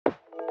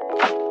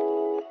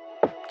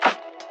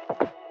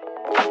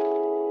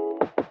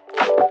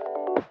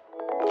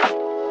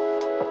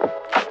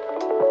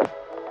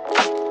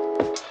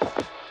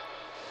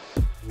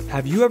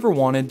Have you ever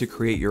wanted to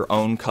create your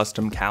own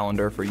custom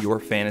calendar for your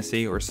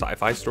fantasy or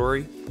sci-fi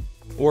story?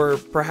 Or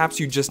perhaps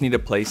you just need a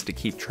place to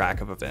keep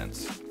track of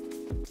events.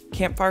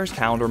 Campfire's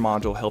calendar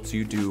module helps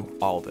you do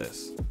all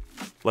this.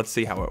 Let's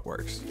see how it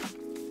works.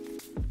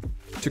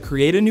 To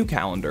create a new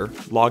calendar,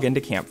 log into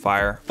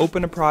Campfire,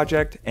 open a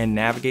project, and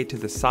navigate to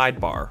the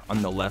sidebar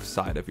on the left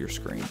side of your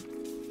screen.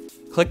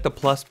 Click the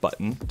plus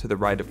button to the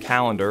right of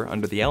Calendar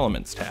under the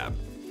Elements tab.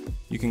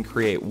 You can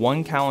create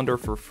one calendar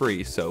for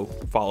free, so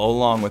follow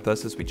along with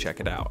us as we check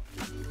it out.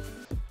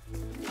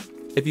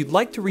 If you'd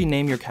like to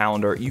rename your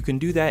calendar, you can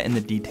do that in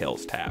the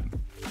Details tab.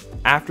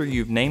 After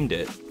you've named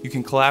it, you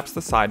can collapse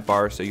the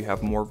sidebar so you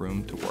have more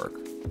room to work.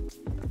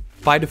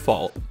 By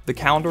default, the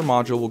calendar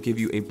module will give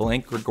you a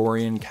blank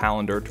Gregorian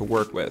calendar to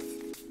work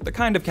with, the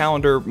kind of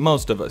calendar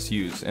most of us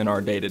use in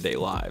our day-to-day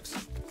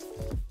lives.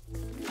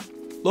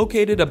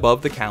 Located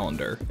above the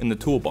calendar in the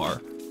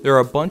toolbar, there are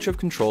a bunch of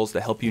controls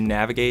to help you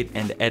navigate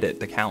and edit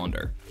the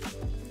calendar.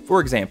 For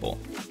example,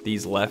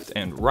 these left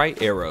and right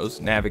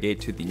arrows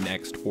navigate to the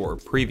next or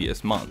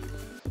previous month.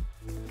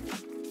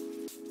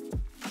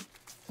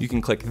 You can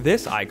click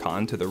this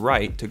icon to the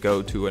right to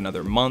go to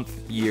another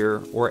month,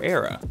 year, or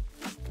era.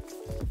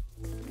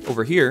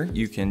 Over here,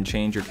 you can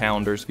change your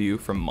calendar's view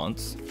from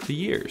months to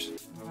years.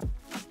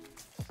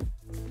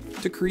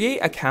 To create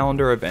a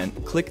calendar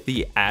event, click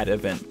the Add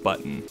Event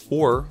button,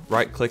 or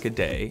right-click a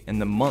day in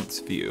the Months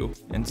view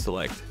and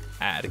select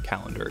Add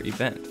Calendar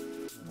Event.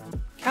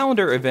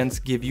 Calendar events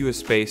give you a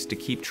space to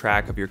keep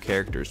track of your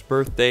characters'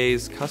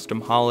 birthdays,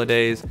 custom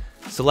holidays,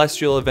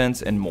 celestial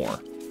events, and more.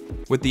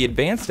 With the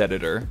Advanced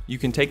Editor, you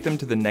can take them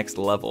to the next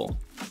level.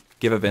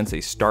 Give events a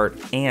start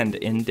and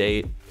end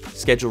date,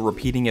 schedule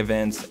repeating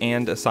events,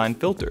 and assign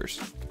filters.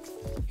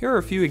 Here are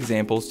a few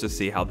examples to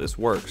see how this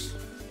works.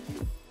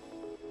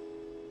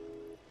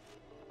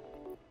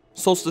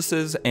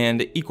 Solstices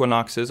and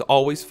equinoxes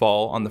always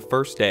fall on the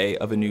first day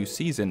of a new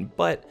season,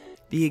 but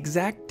the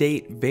exact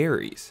date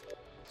varies.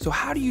 So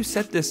how do you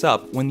set this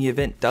up when the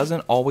event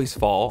doesn't always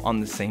fall on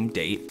the same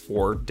date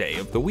or day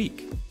of the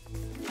week?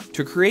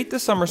 To create the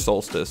summer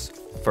solstice,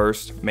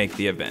 first make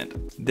the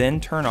event, then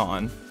turn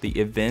on the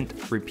Event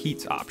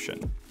Repeats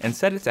option and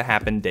set it to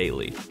happen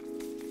daily.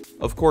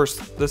 Of course,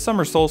 the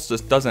summer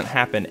solstice doesn't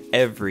happen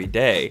every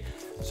day,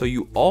 so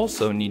you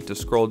also need to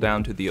scroll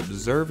down to the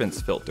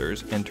observance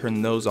filters and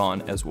turn those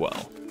on as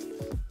well.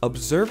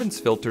 Observance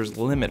filters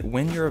limit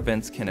when your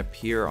events can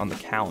appear on the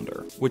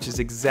calendar, which is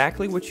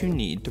exactly what you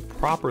need to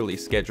properly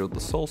schedule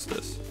the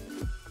solstice.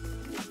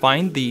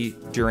 Find the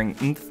During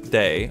nth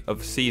day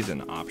of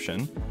season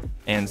option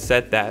and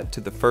set that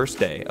to the first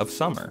day of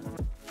summer.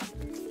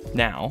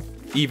 Now,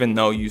 even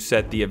though you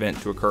set the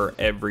event to occur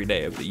every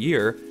day of the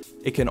year,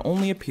 it can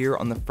only appear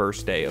on the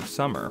first day of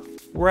summer,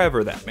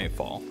 wherever that may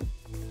fall.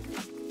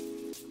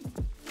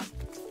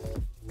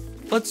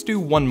 Let's do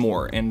one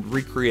more and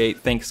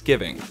recreate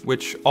Thanksgiving,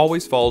 which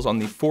always falls on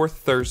the fourth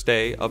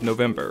Thursday of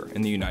November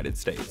in the United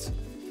States.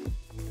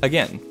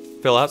 Again,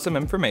 fill out some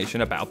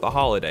information about the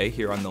holiday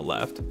here on the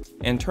left,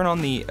 and turn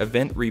on the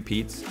Event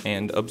Repeats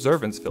and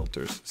Observance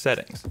Filters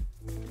settings.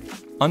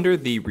 Under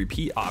the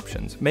Repeat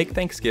options, make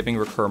Thanksgiving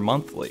recur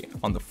monthly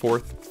on the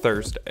fourth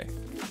Thursday.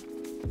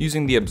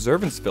 Using the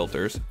Observance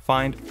filters,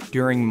 find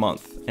During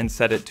Month and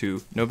set it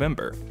to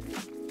November.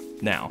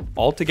 Now,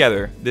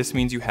 altogether, this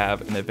means you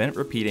have an event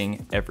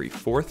repeating every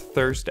fourth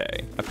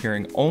Thursday,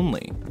 appearing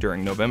only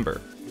during November.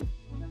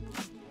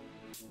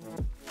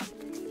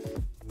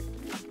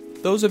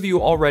 Those of you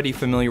already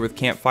familiar with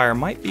Campfire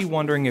might be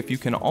wondering if you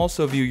can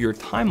also view your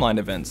timeline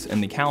events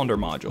in the calendar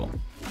module.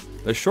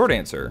 The short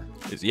answer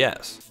is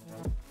yes.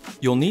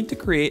 You'll need to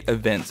create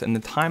events in the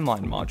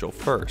timeline module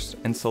first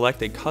and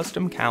select a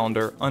custom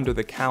calendar under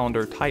the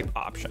calendar type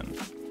option.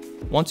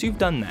 Once you've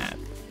done that,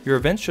 your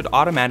events should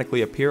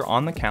automatically appear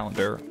on the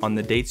calendar on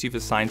the dates you've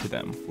assigned to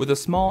them, with a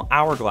small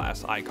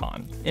hourglass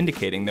icon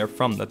indicating they're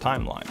from the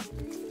timeline.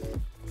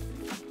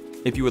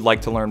 If you would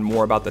like to learn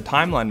more about the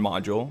timeline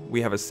module,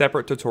 we have a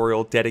separate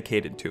tutorial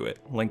dedicated to it,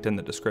 linked in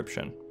the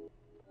description.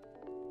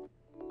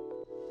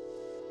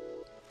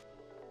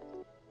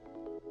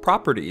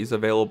 Properties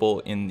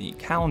available in the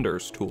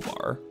Calendars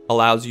toolbar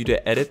allows you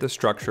to edit the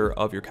structure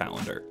of your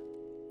calendar.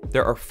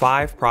 There are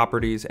 5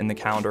 properties in the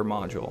calendar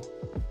module: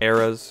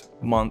 eras,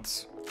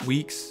 months,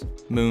 weeks,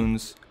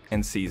 moons,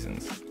 and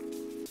seasons.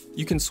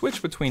 You can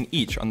switch between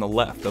each on the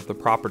left of the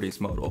Properties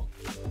modal.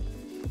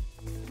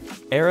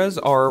 Eras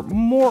are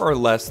more or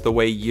less the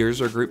way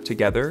years are grouped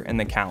together in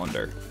the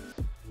calendar.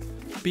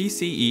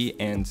 BCE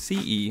and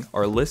CE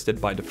are listed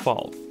by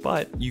default,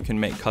 but you can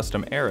make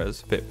custom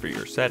eras fit for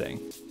your setting.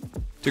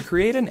 To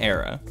create an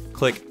era,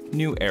 click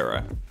New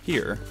Era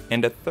here,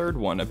 and a third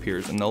one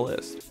appears in the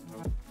list.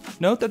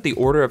 Note that the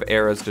order of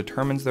eras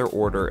determines their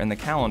order in the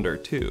calendar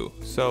too,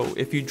 so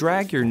if you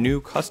drag your new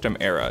custom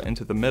era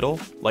into the middle,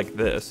 like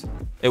this,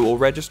 it will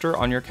register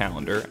on your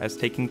calendar as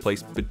taking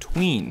place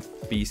between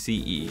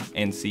BCE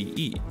and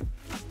CE.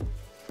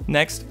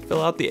 Next,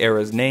 fill out the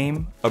era's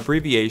name,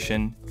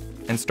 abbreviation,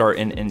 and start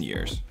in end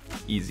years.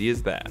 Easy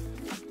as that.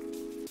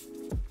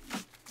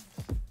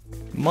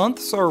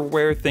 Months are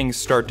where things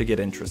start to get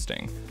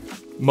interesting.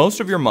 Most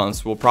of your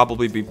months will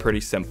probably be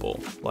pretty simple,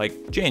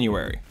 like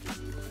January.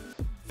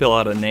 Fill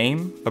out a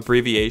name,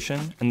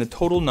 abbreviation, and the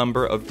total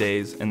number of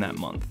days in that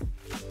month.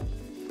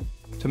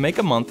 To make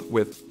a month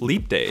with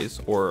leap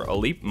days, or a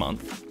leap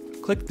month,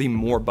 click the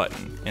More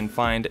button and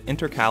find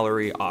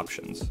Intercalary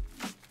options.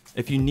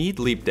 If you need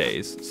leap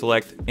days,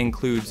 select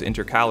Includes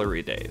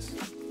Intercalary Days.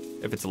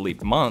 If it's a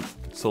leap month,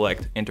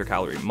 select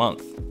Intercalary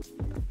Month.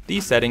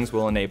 These settings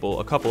will enable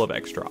a couple of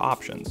extra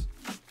options.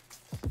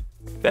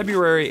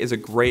 February is a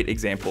great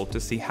example to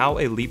see how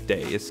a leap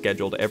day is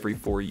scheduled every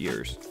 4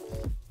 years.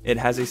 It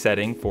has a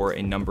setting for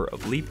a number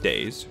of leap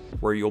days,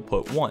 where you'll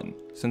put 1,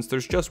 since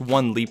there's just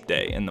one leap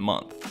day in the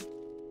month.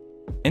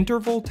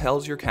 Interval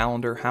tells your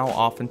calendar how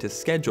often to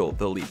schedule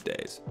the leap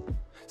days.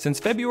 Since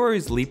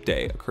February's leap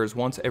day occurs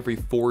once every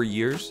 4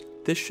 years,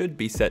 this should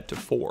be set to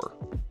 4.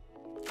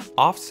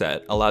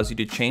 Offset allows you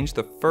to change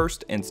the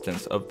first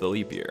instance of the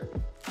leap year.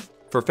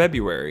 For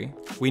February,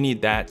 we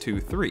need that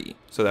to 3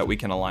 so that we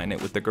can align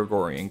it with the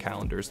Gregorian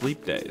calendar's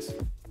leap days.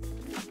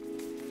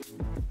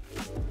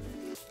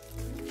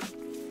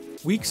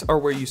 Weeks are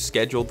where you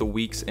schedule the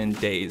weeks and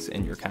days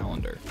in your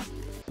calendar.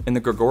 In the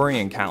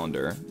Gregorian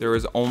calendar, there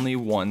is only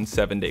one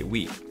 7-day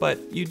week, but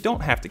you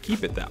don't have to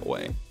keep it that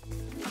way.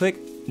 Click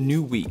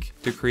New Week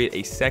to create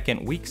a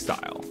second week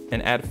style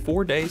and add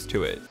 4 days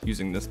to it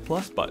using this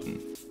plus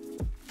button.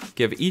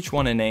 Give each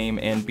one a name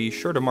and be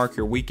sure to mark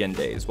your weekend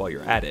days while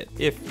you're at it,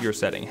 if your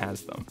setting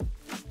has them.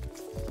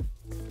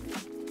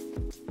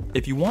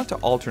 If you want to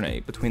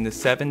alternate between the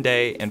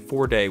 7-day and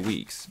 4-day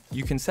weeks,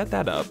 you can set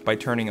that up by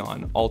turning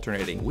on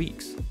Alternating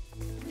Weeks.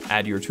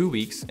 Add your 2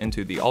 weeks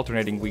into the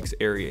Alternating Weeks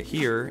area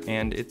here,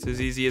 and it's as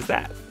easy as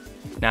that.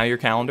 Now your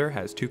calendar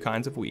has 2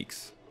 kinds of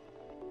weeks.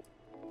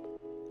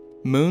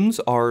 Moons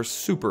are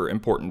super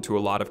important to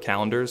a lot of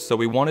calendars, so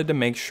we wanted to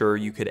make sure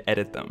you could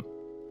edit them.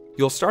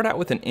 You'll start out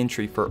with an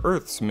entry for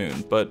Earth's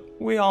moon, but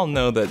we all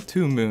know that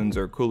 2 moons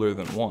are cooler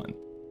than 1.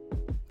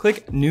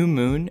 Click New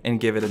Moon and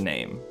give it a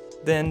name,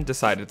 then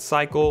decide its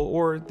cycle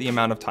or the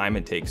amount of time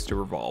it takes to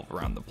revolve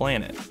around the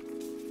planet.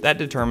 That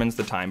determines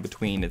the time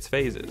between its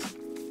phases.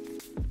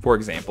 For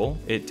example,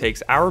 it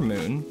takes our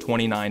moon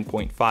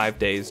 29.5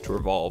 days to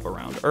revolve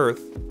around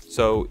Earth,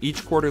 so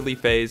each quarterly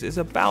phase is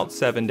about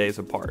 7 days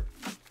apart.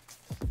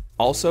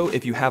 Also,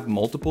 if you have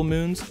multiple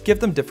moons, give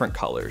them different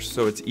colors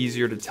so it's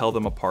easier to tell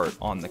them apart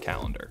on the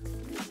calendar.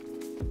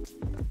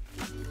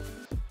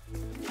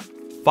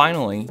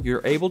 Finally,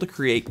 you're able to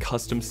create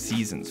custom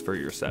seasons for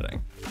your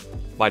setting.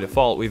 By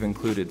default, we've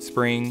included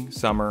spring,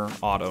 summer,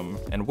 autumn,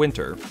 and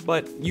winter,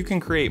 but you can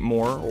create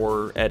more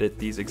or edit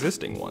these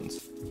existing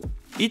ones.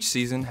 Each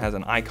season has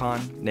an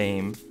icon,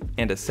 name,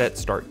 and a set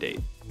start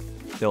date.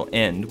 They'll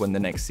end when the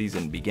next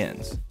season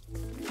begins.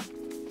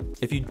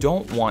 If you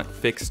don't want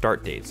fixed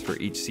start dates for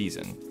each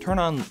season, turn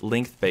on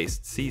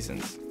length-based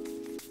seasons.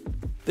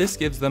 This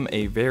gives them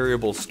a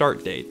variable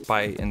start date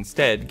by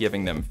instead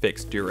giving them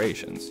fixed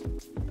durations.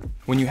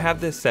 When you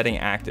have this setting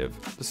active,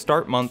 the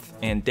start month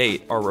and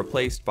date are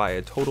replaced by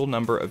a total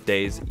number of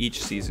days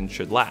each season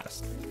should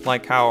last,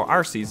 like how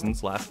our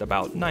seasons last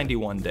about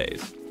 91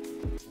 days.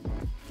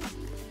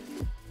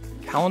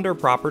 Calendar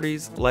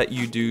properties let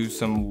you do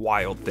some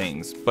wild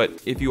things, but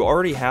if you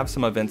already have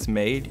some events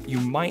made, you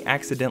might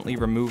accidentally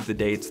remove the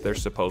dates they're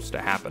supposed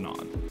to happen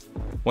on.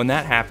 When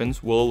that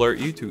happens, we'll alert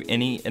you to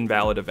any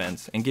invalid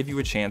events and give you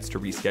a chance to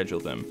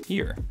reschedule them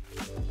here.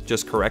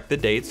 Just correct the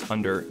dates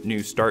under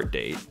New Start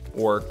Date,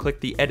 or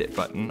click the Edit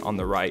button on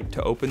the right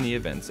to open the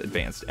event's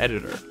advanced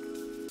editor.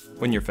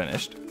 When you're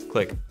finished,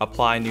 click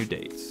Apply New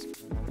Dates.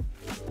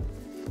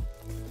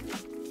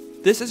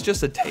 This is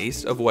just a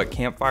taste of what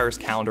Campfire's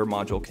calendar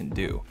module can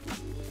do.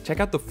 Check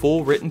out the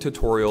full written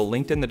tutorial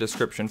linked in the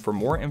description for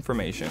more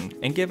information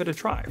and give it a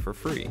try for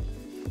free.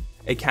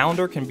 A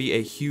calendar can be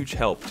a huge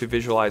help to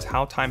visualize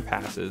how time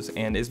passes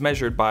and is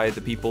measured by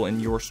the people in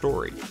your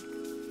story.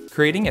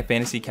 Creating a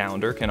fantasy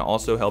calendar can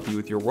also help you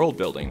with your world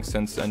building,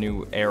 since a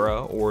new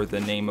era or the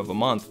name of a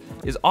month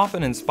is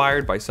often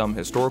inspired by some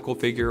historical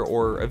figure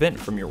or event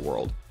from your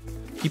world.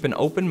 Keep an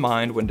open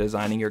mind when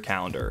designing your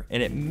calendar,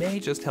 and it may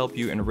just help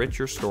you enrich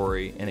your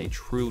story in a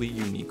truly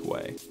unique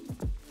way.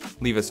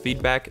 Leave us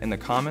feedback in the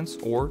comments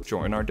or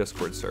join our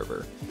Discord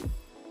server.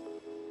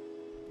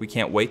 We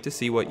can't wait to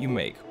see what you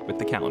make with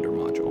the calendar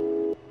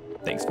module.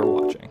 Thanks for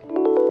watching.